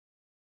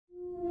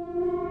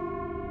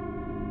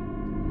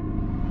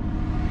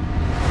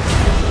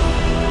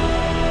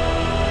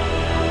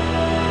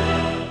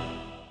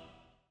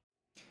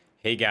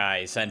Hey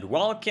guys, and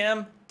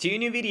welcome to a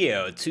new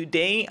video.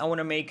 Today I want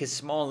to make a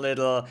small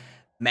little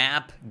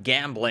map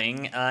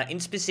gambling, in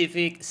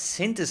specific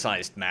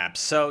synthesized maps.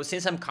 So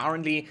since I'm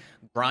currently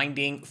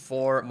grinding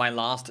for my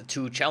last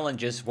two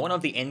challenges, one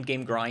of the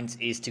endgame grinds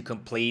is to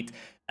complete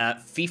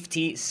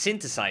 50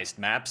 synthesized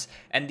maps,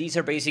 and these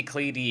are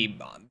basically the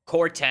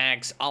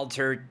Cortex,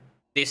 Altered,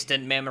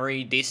 distant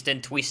memory,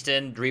 distant,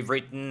 twisted,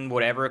 rewritten,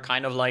 whatever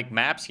kind of like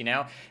maps, you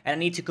know. And I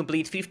need to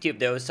complete 50 of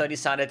those, so I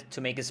decided to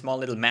make a small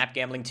little map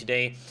gambling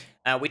today,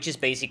 which is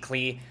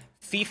basically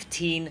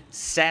 15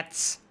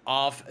 sets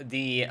of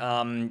the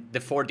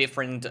four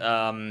different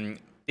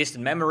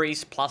distant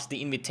memories plus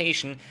the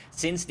invitation,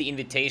 since the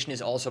invitation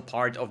is also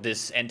part of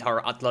this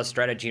entire Atlas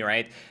strategy,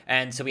 right?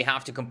 And so we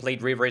have to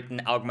complete rewritten,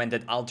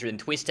 augmented, altered, and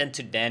twisted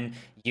to then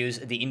use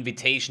the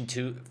invitation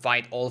to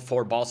fight all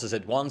four bosses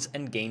at once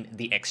and gain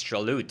the extra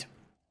loot.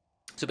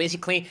 So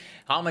basically,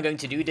 how am I going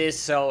to do this?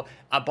 So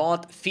I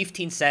bought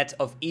 15 sets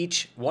of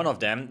each one of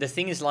them. The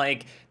thing is,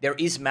 like, there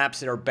is maps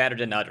that are better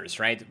than others,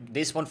 right?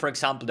 This one, for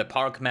example, the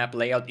park map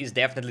layout is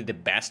definitely the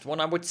best one,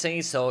 I would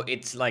say. So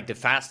it's like the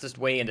fastest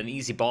way and an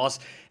easy boss.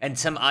 And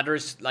some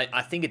others, like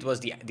I think it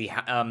was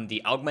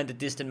the augmented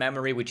distant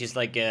memory, which is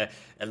like a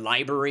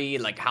library,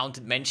 like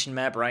haunted mansion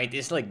map, right?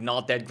 It's like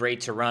not that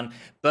great to run,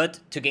 but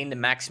to gain the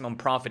maximum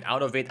profit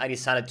out of it, I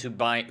decided to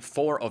buy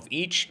 4 of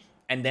each.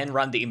 And then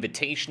run the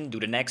invitation, do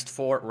the next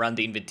 4, run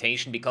the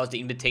invitation, because the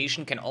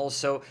invitation can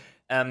also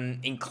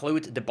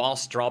include the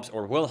boss drops,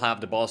 or will have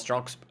the boss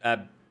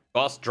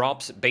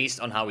drops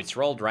based on how it's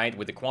rolled, right?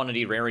 With the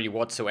quantity, rarity,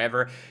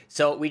 whatsoever.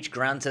 So, which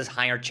grants us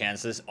higher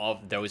chances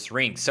of those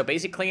rings. So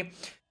basically,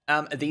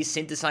 these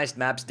synthesized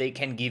maps, they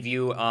can give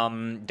you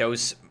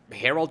those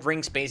Herald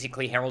rings,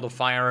 basically Herald of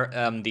Fire,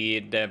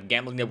 the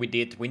gambling that we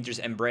did, Winter's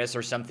Embrace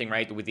or something,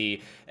 right, with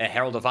the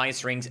Herald of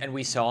Ice rings, and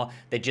we saw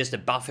that just the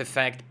buff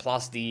effect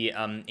plus the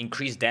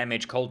increased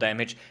damage, cold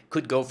damage,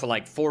 could go for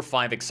like 4 or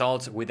 5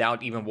 exalts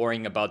without even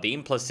worrying about the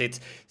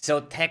implicits. So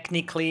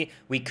technically,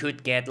 we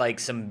could get like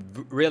some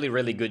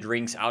really good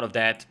rings out of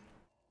that.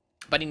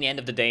 But in the end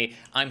of the day,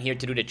 I'm here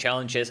to do the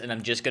challenges, and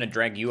I'm just gonna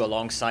drag you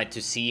alongside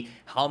to see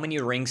how many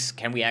rings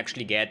can we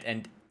actually get,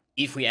 and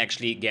if we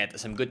actually get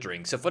some good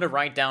rings. So for the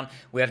write down,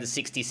 we have the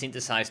 60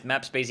 synthesized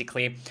maps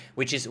basically,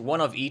 which is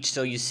one of each.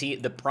 So you see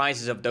the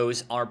prices of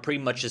those are pretty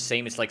much the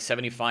same. It's like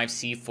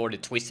 75C for the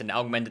twist and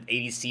augmented,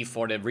 80C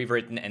for the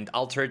rewritten and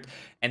altered,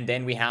 and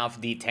then we have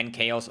the 10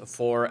 chaos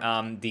for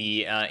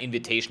the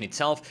invitation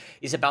itself.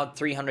 Is about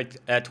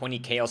 320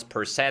 chaos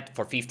per set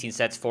for 15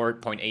 sets,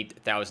 4.8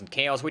 thousand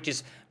chaos, which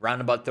is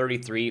around about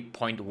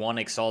 33.1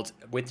 exalt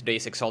with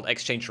today's exalt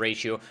exchange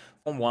ratio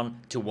from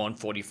 1 to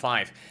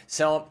 145.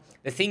 So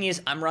the thing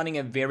is, I'm running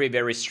a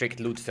very strict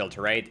loot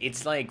filter, right?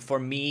 It's like, for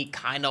me,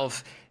 kind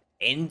of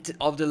end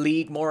of the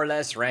league, more or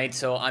less, right?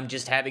 So I'm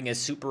just having a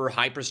super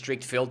hyper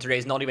strict filter.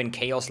 There's not even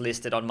chaos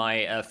listed on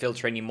my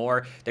filter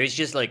anymore. There's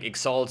just like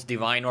exalts,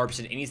 divine orbs,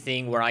 and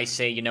anything where I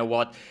say, you know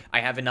what, I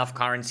have enough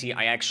currency.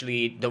 I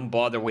actually don't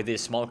bother with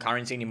this small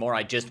currency anymore.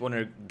 I just want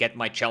to get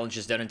my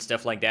challenges done and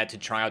stuff like that to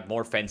try out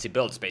more fancy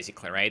builds,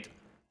 basically, right?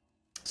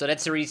 So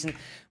that's the reason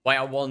why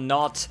I will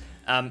not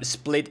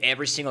split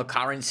every single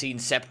currency in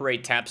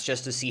separate tabs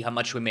just to see how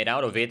much we made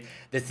out of it.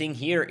 The thing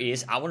here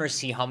is, I want to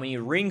see how many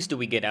rings do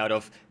we get out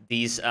of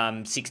these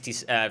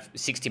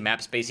 60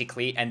 maps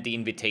basically, and the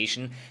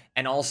invitation,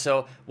 and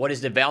also what is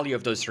the value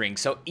of those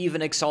rings. So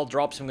even exalt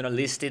drops, I'm going to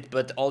list it,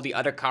 but all the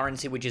other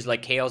currency, which is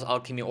like chaos,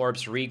 alchemy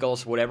orbs,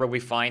 regals, whatever we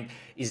find,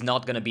 is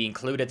not going to be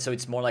included. So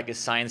it's more like a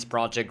science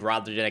project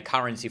rather than a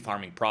currency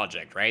farming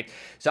project, right?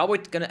 So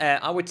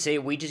I would say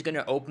we're just going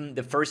to open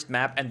the first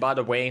map. And by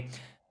the way,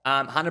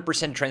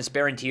 100%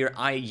 transparent here,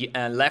 I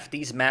left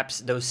these maps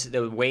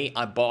the way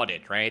I bought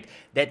it, right?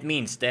 That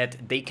means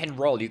that they can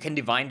roll. You can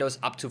divine those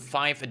up to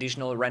 5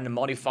 additional random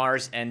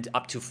modifiers and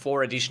up to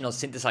 4 additional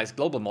synthesized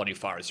global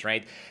modifiers,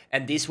 right?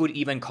 And this would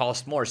even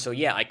cost more. So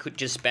yeah, I could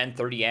just spend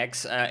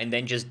 30x and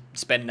then just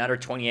spend another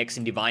 20x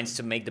in divines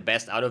to make the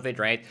best out of it,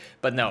 right?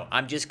 But no,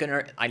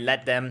 I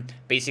let them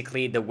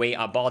basically the way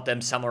I bought them.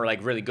 Some are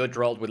like really good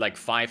rolled with like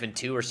 5 and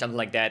 2 or something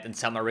like that, and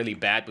some are really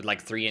bad with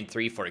like 3 and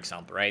 3, for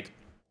example, right?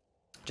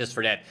 Just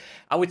for that,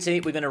 I would say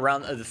we're going to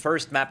run the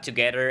first map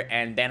together,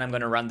 and then I'm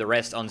going to run the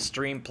rest on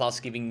stream, plus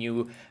giving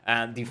you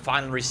the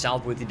final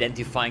result with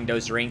identifying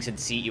those rings and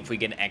see if we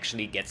can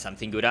actually get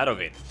something good out of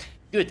it.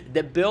 Good,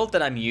 the build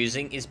that I'm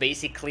using is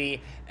basically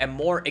a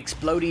more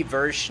explodey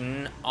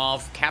version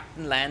of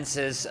Captain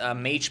Lance's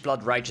Mage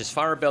Blood Righteous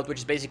Fire build, which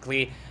is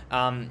basically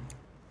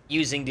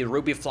using the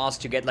Ruby Floss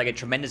to get like a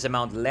tremendous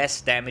amount less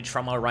damage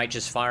from our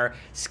Righteous Fire,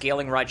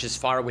 scaling Righteous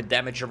Fire with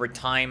damage over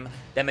time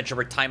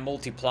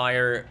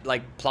multiplier,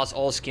 like plus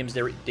all skims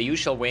the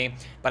usual way,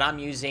 but I'm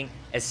using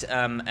as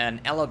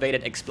an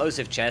elevated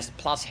explosive chest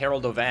plus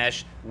Herald of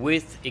Ash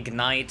with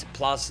Ignite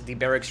plus the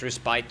Barracks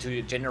Respite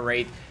to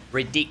generate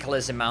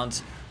ridiculous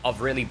amounts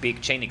of really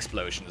big chain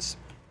explosions.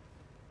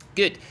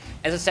 Good.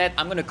 As I said,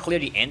 I'm gonna clear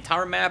the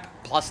entire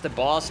map plus the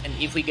boss, and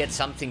if we get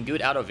something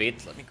good out of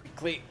it, let me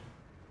quickly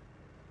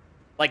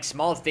like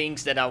small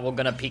things that I will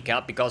gonna pick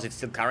up because it's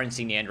still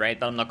currency in the end, right?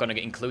 But I'm not gonna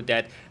include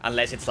that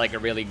unless it's like a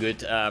really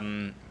good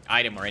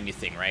item or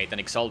anything, right? An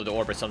exalted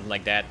orb or something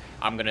like that,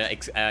 I'm gonna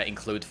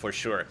include for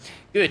sure.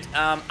 Good.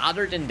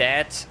 Other than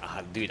that,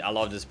 dude, I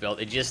love this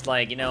build. It's just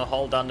like, you know,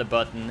 hold down the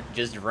button,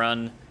 just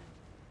run,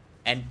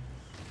 and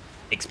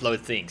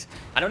explode things.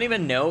 I don't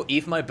even know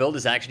if my build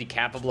is actually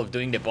capable of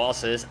doing the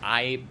bosses.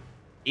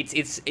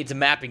 It's a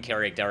mapping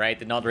character,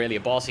 right? Not really a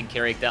bossing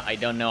character. I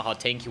don't know how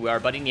tanky we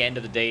are, but in the end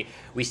of the day,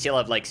 we still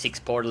have like 6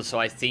 portals, so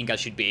I think I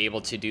should be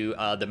able to do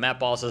the map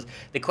bosses.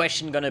 The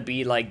question gonna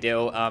be like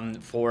though,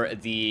 for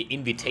the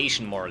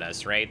invitation more or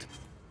less, right?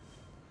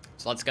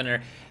 So let's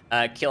gonna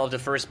kill off the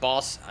first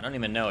boss. I don't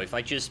even know if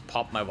I just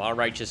pop my Wild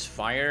Righteous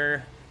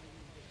Fire,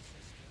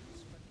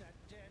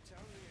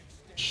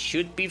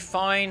 should be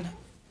fine.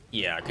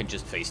 Yeah, I can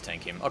just face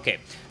tank him. Okay,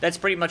 that's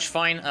pretty much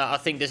fine. I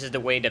think this is the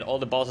way that all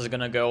the bosses are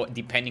gonna go,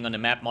 depending on the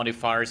map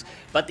modifiers.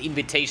 But the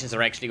invitations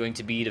are actually going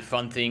to be the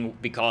fun thing,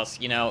 because,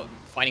 you know,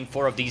 fighting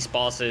 4 of these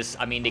bosses,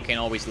 I mean, they can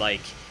always,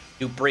 like,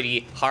 do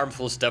pretty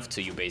harmful stuff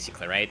to you,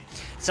 basically, right?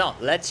 So,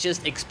 let's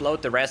just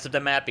explode the rest of the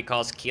map,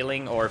 because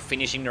killing or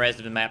finishing the rest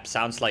of the map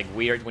sounds, like,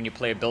 weird when you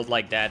play a build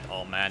like that.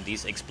 Oh, man,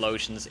 these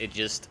explosions, it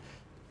just...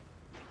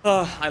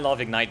 I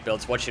love Ignite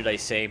builds, what should I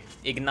say?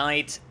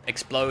 Ignite,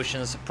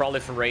 explosions,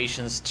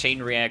 proliferations,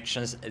 chain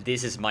reactions,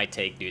 this is my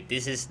take, dude.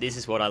 This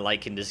is what I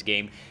like in this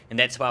game, and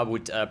that's why I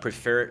would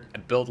prefer a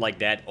build like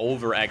that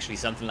over actually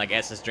something like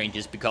Essence Drain,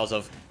 just because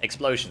of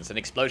explosions, and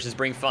explosions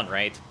bring fun,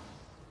 right?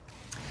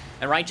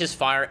 And Righteous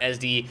Fire as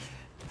the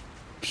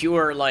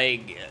pure,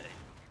 like,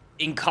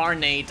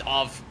 incarnate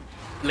of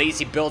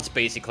lazy builds,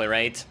 basically,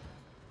 right?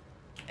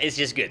 It's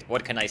just good.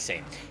 What can I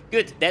say?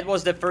 Good. That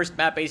was the first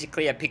map.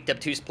 Basically, I picked up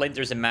 2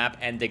 splinters, a map,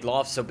 and the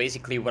gloves. So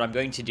basically, what I'm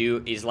going to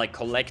do is like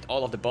collect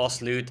all of the boss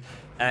loot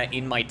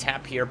in my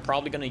tab here.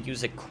 Probably gonna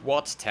use a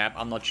quad tab.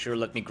 I'm not sure.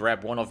 Let me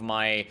grab one of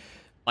my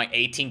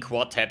 18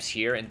 quad tabs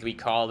here, and we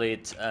call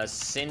it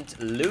Synth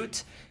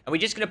Loot. And we're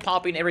just gonna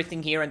pop in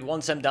everything here. And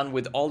once I'm done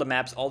with all the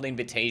maps, all the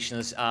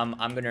invitations,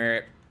 I'm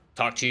gonna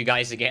talk to you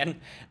guys again,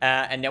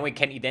 and then we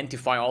can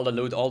identify all the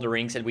loot, all the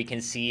rings, and we can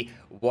see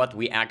what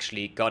we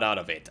actually got out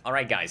of it.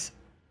 Alright guys,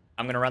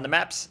 I'm gonna run the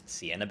maps,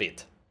 see you in a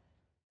bit.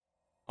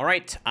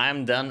 Alright,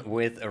 I'm done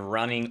with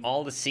running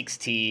all the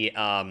 60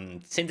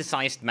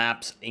 synthesized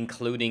maps,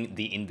 including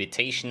the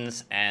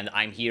invitations, and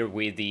I'm here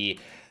with the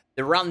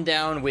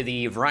rundown, with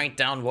the write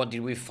down, what did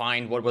we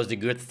find, what was the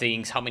good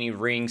things, how many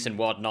rings and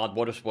whatnot,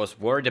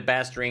 were the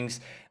best rings.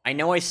 I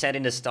know I said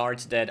in the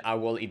start that I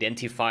will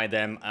identify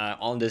them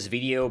on this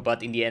video,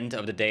 but in the end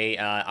of the day,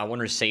 I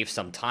want to save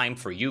some time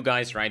for you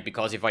guys, right?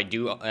 Because if I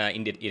do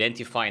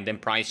identify and then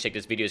price check,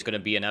 this video is going to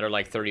be another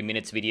like 30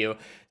 minutes video.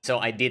 So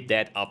I did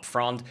that up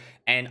front,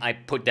 and I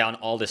put down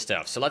all the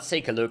stuff. So let's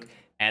take a look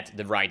at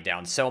the write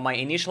down. So my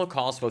initial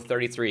cost was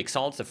 33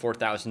 exalts, so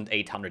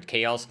 4,800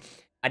 chaos.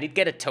 I did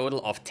get a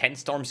total of 10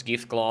 Storm's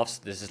Gift Gloves.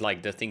 This is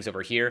like the things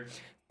over here.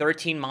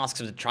 13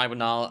 Masks of the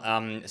Tribunal,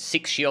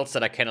 6 shields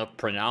that I cannot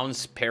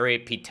pronounce,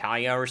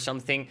 Pitaya or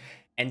something,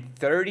 and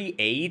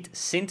 38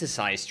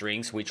 synthesized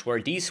rings, which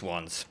were these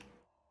ones.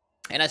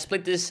 And I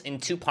split this in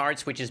 2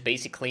 parts, which is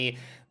basically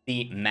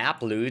the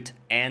map loot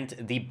and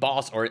the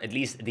boss, or at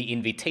least the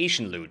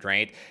invitation loot,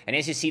 right? And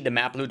as you see, the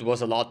map loot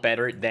was a lot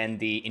better than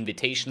the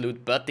invitation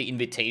loot, but the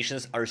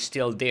invitations are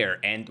still there,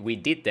 and we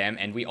did them,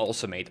 and we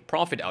also made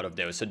profit out of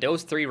those. So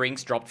those 3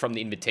 rings dropped from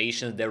the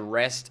invitations, the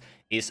rest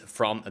is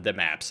from the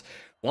maps.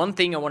 One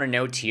thing I want to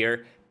note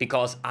here,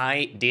 because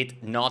I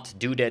did not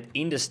do that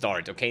in the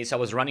start, okay? So I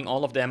was running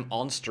all of them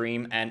on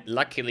stream, and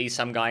luckily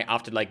some guy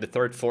after like the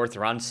 3rd, 4th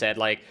run said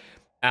like,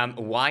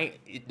 why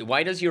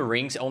does your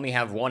rings only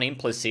have 1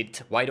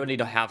 implicit? Why don't they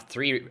have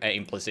 3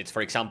 implicits?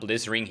 For example,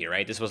 this ring here,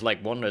 right? This was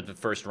like one of the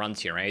first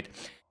runs here, right?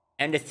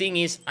 And the thing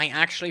is, I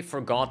actually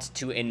forgot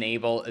to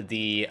enable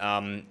the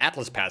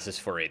Atlas passes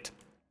for it.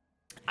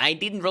 I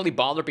didn't really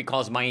bother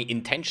because my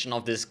intention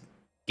of this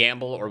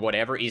gamble or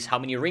whatever is how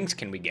many rings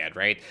can we get,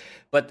 right?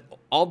 But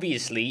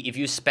obviously, if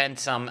you spend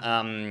some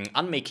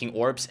unmaking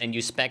orbs and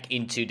you spec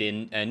into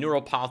the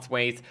neural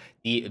pathways,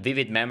 the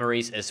vivid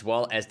memories, as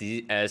well as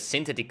the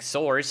synthetic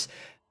source,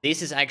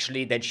 this is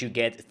actually that you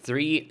get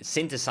 3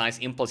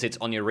 synthesized implicits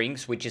on your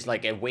rings, which is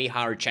like a way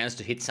higher chance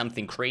to hit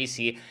something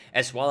crazy,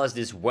 as well as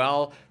this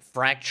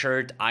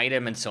fractured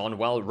item and so on,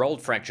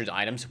 well-rolled fractured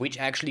items, which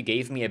actually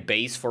gave me a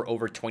base for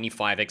over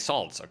 25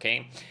 exalts,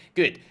 okay?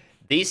 Good.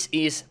 This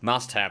is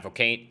must-have,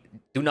 okay?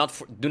 Do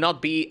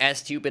not be as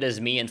stupid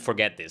as me and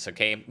forget this,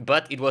 okay?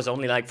 But it was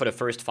only like for the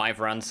first 5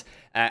 runs,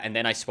 and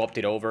then I swapped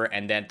it over,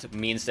 and that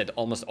means that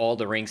almost all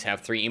the rings have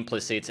 3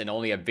 implicits, and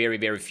only a very,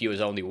 very few is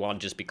only 1,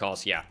 just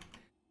because, yeah,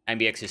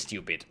 mbX is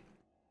stupid.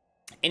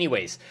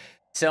 Anyways,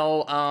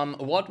 so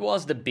what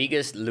was the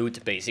biggest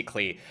loot,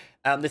 basically?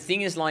 The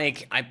thing is,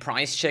 like, I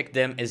price checked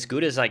them as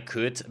good as I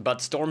could,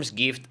 but Storm's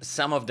Gift,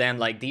 some of them,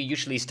 like, they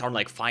usually start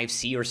like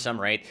 5C or some,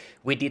 right?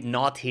 We did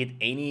not hit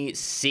any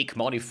sick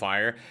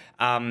modifier.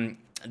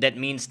 that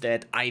means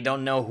that I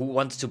don't know who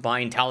wants to buy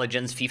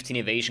intelligence, 15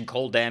 evasion,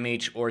 cold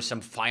damage, or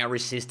some fire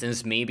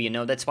resistance, maybe, you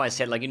know. That's why I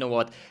said, like, you know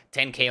what,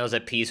 10 chaos a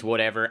piece,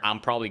 whatever. I'm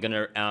probably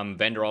gonna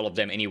vendor all of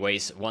them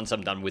anyways once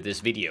I'm done with this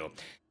video.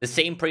 The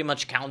same pretty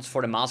much counts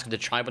for the Mask of the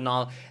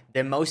Tribunal.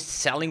 The most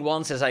selling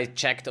ones, as I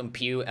checked on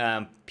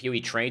PoE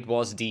Trade,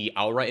 was the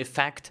Aura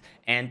effect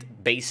and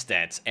base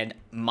stats, and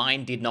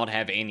mine did not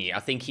have any. I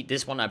think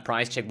this one I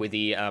price checked with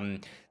the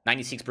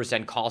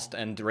 96% cost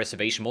and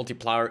reservation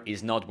multiplier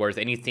is not worth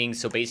anything.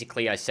 So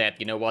basically I said,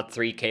 you know what,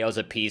 3 chaos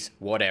a piece,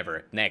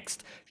 whatever.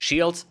 Next.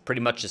 Shields,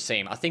 pretty much the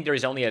same. I think there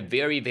is only a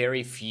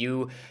very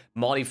few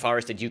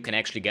modifiers that you can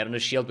actually get on the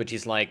shield, which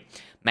is like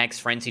max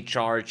frenzy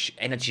charge,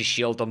 energy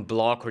shield on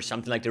block, or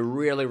something like the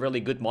really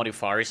good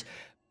modifiers.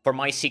 For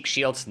my 6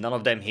 shields, none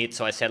of them hit,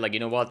 so I said, like, you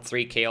know what,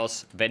 3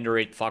 chaos, vendor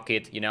it, fuck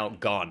it, you know,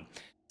 gone.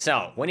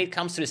 So, when it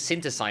comes to the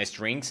synthesized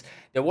rings,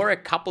 there were a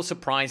couple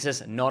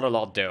surprises, not a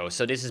lot though.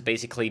 So this is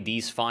basically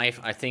these 5.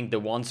 I think the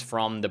ones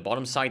from the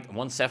bottom side,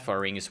 one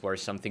sapphire ring is worth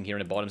something here on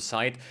the bottom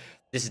side.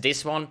 This is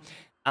this one.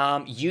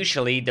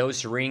 Usually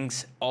those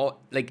rings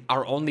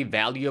are only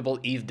valuable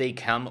if they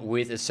come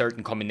with a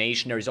certain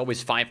combination. There is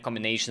always 5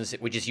 combinations,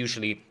 which is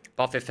usually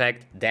buff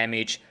effect,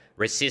 damage,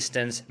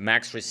 resistance,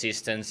 max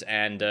resistance,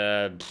 and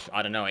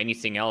I don't know,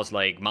 anything else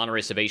like mana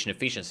reservation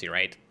efficiency,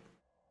 right?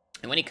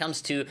 And when it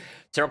comes to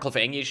Circle of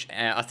Anguish,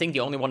 I think the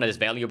only one that is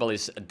valuable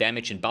is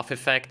damage and buff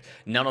effect.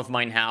 None of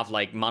mine have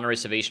like mana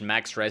reservation,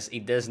 max res.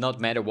 It does not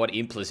matter what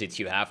implicits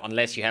you have,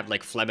 unless you have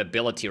like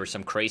flammability or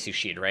some crazy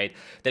shit, right?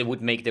 That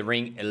would make the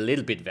ring a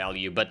little bit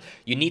value, but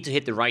you need to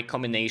hit the right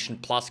combination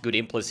plus good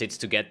implicits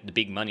to get the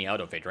big money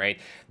out of it, right?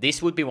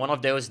 This would be one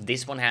of those.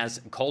 This one has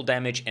cold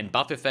damage and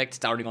buff effect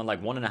starting on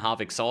like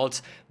 1.5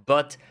 exalts,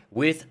 but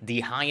with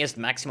the highest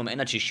maximum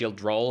energy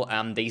shield roll,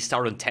 they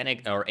start on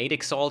 10 or 8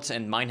 exalts,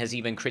 and mine has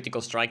even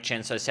critical strike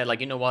chance. So I said,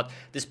 like, you know what,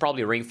 this is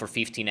probably a ring for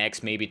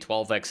 15x, maybe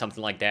 12x,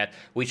 something like that,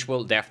 which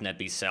will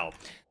definitely sell.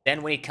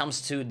 Then when it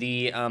comes to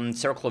the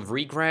Circle of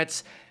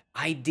Regrets,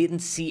 I didn't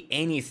see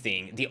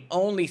anything. The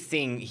only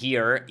thing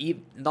here,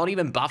 not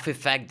even buff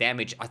effect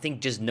damage, I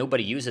think just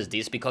nobody uses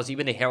this, because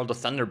even the Herald of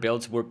Thunder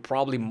builds would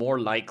probably more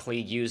likely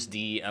use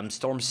the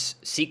Storm's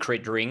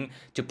Secret ring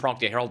to proc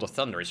the Herald of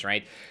Thunders,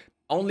 right?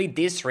 Only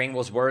this ring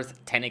was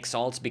worth 10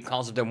 exalts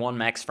because of the 1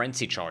 max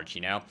frenzy charge,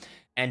 you know?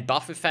 And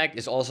buff effect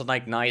is also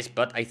like nice,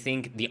 but I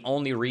think the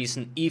only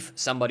reason if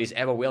somebody's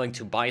ever willing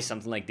to buy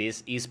something like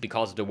this is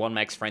because of the 1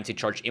 max frenzy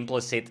charge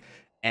implicit,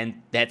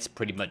 and that's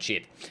pretty much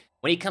it.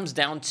 When it comes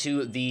down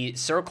to the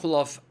Circle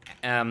of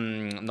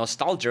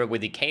Nostalgia with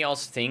the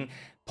Chaos thing,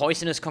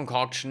 Poisonous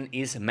Concoction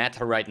is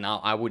meta right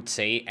now, I would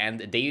say,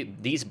 and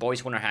these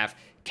boys want to have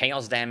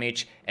Chaos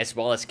damage as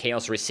well as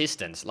Chaos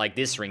resistance, like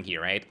this ring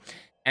here, right?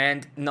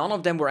 And none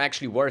of them were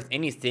actually worth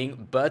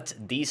anything, but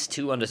these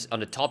two on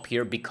the top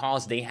here,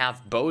 because they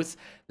have both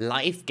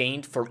life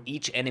gained for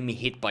each enemy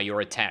hit by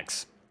your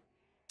attacks.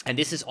 And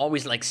this is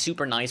always like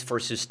super nice for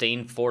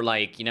sustain, for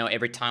like, you know,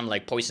 every time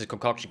like Poisonous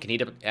Concoction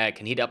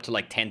can hit up to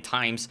like 10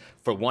 times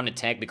for 1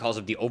 attack because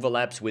of the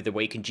overlaps with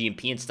Awakened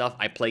GMP and stuff.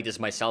 I played this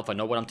myself, I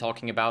know what I'm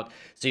talking about.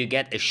 So you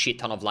get a shit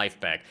ton of life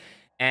back.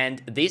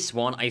 And this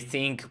one, I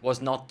think, was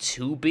not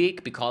too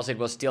big because it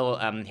was still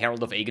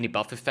Herald of Agony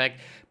buff effect.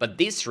 But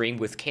this ring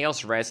with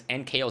Chaos Res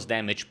and Chaos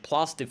Damage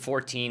plus the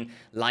 14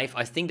 life,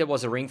 I think there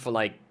was a ring for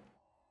like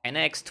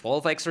 10x,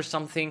 12x or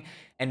something.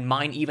 And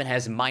mine even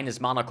has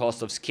minus mana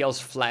cost of skills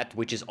flat,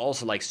 which is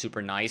also like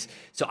super nice.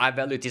 So I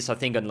valued this, I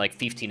think, on like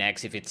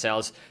 15x if it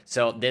sells.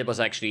 So that was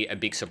actually a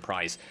big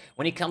surprise.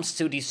 When it comes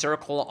to the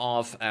Circle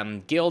of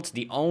Guild,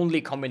 the only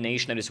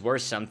combination that is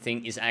worth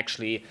something is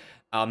actually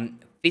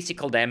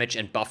physical damage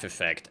and buff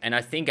effect, and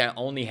I think I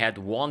only had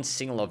 1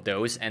 single of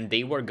those, and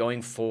they were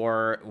going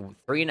for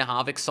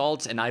 3.5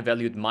 exalts, and I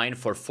valued mine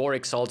for 4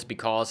 exalts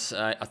because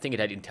I think it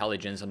had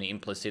intelligence on the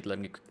implicit.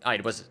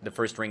 It was the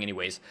first ring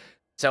anyways.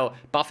 So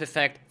buff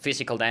effect,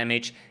 physical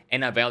damage,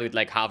 and I valued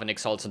like half an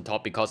exalts on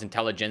top because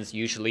intelligence,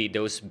 usually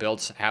those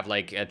builds have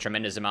like a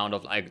tremendous amount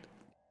of like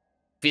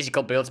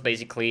physical builds,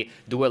 basically.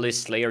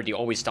 Duelist, Slayer, they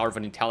always start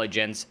with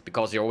intelligence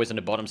because they're always on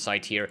the bottom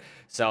side here,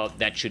 so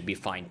that should be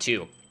fine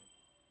too.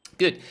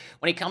 Good.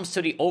 When it comes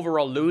to the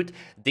overall loot,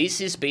 this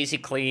is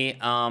basically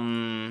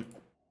all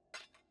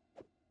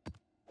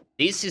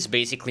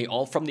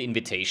from the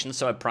invitation.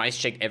 So I price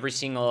checked every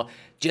single,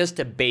 just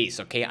the base,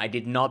 okay? I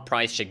did not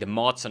price check the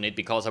mods on it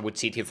because I would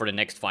sit here for the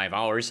next 5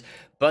 hours.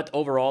 But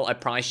overall, I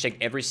price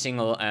checked every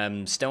single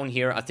stone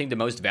here. I think the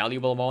most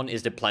valuable one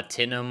is the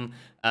Platinum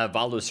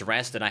Valdus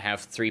Rest that I have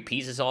 3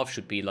 pieces of.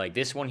 Should be like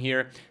this one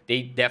here.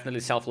 They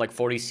definitely sell for like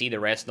 40C. The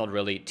rest not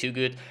really too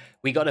good.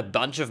 We got a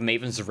bunch of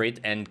Maven's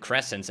Writ and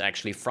Crescents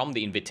actually from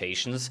the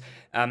invitations,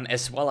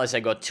 as well as I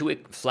got 2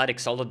 flat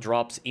Exalted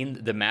drops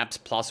in the maps,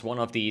 plus one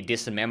of the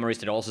Distant Memories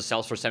that also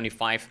sells for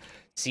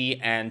 75C,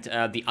 and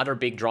the other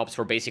big drops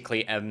were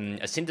basically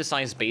a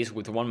synthesized base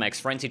with 1 max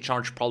frenzy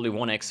charge, probably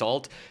 1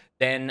 Exalt.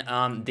 Then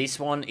this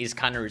one is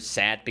kind of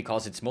sad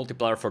because it's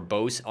multiplier for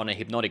both on a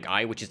Hypnotic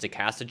Eye, which is the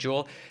caster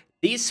jewel.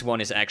 This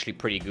one is actually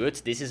pretty good.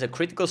 This is a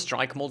critical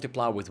strike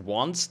multiplier with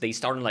 1s. They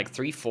start on like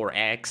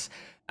 3-4x.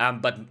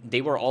 but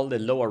they were all the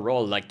lower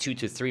roll, like 2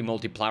 to 3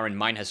 multiplier, and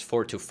mine has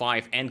 4 to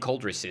 5 and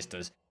cold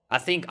resistance. I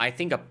think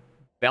a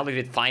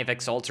validated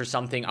 5x alts or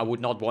something, I would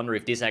not wonder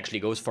if this actually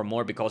goes for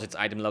more because it's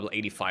item level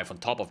 85 on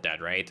top of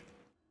that, right?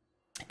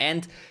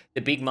 And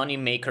the big money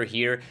maker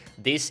here,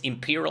 this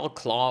Imperial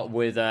Claw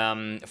with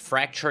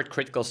fractured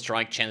critical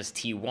strike chance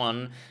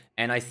T1,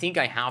 and I think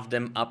I have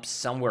them up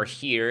somewhere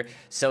here.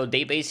 So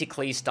they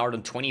basically start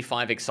on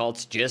 25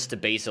 exalts, just the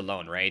base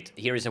alone, right?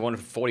 Here is a one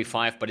for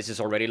 45, but this is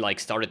already like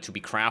started to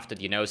be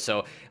crafted, you know.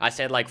 So I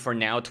said like for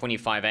now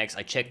 25x.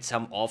 I checked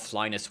some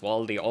offline as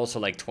well. They also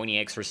like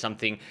 20x or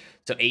something.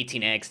 So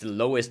 18x, the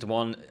lowest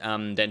one,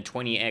 then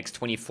 20x,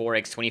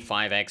 24x,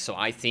 25x. So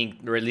I think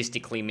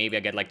realistically, maybe I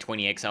get like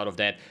 20x out of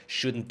that.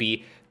 Shouldn't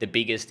be the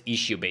biggest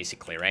issue,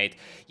 basically, right?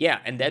 Yeah,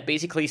 and that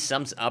basically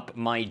sums up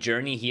my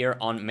journey here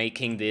on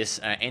making this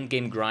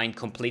endgame grind.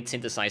 Complete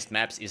synthesized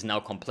maps is now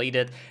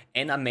completed,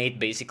 and I made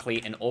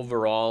basically an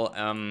overall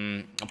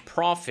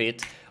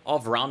profit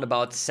of around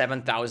about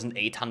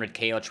 7,800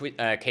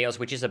 chaos,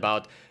 which is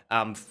about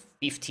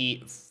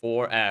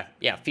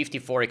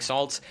 54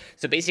 exalts.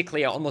 So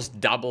basically I almost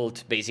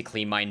doubled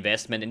basically my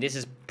investment, and this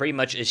is pretty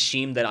much a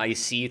scheme that I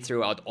see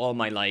throughout all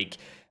my like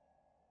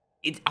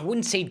I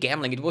wouldn't say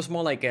gambling, it was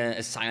more like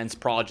a science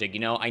project, you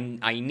know.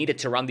 I needed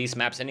to run these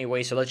maps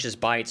anyway, so let's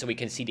just buy it so we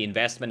can see the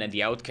investment and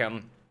the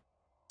outcome.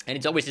 And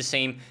it's always the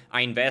same.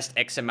 I invest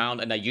X amount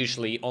and I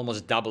usually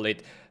almost double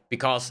it,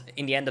 because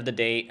in the end of the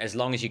day, as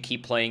long as you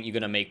keep playing, you're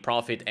gonna make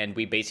profit, and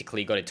we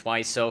basically got it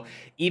twice. So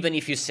even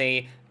if you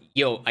say,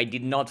 yo, I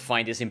did not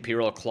find this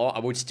Imperial Claw, I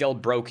would still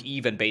broke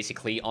even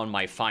basically on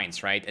my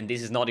finds, right? And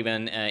this is not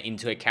even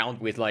into account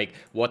with like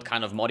what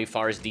kind of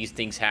modifiers these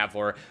things have,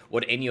 or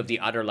what any of the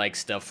other like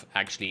stuff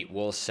actually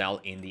will sell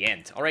in the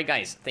end. All right,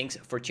 guys, thanks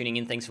for tuning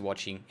in, thanks for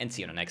watching, and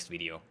see you in the next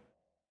video.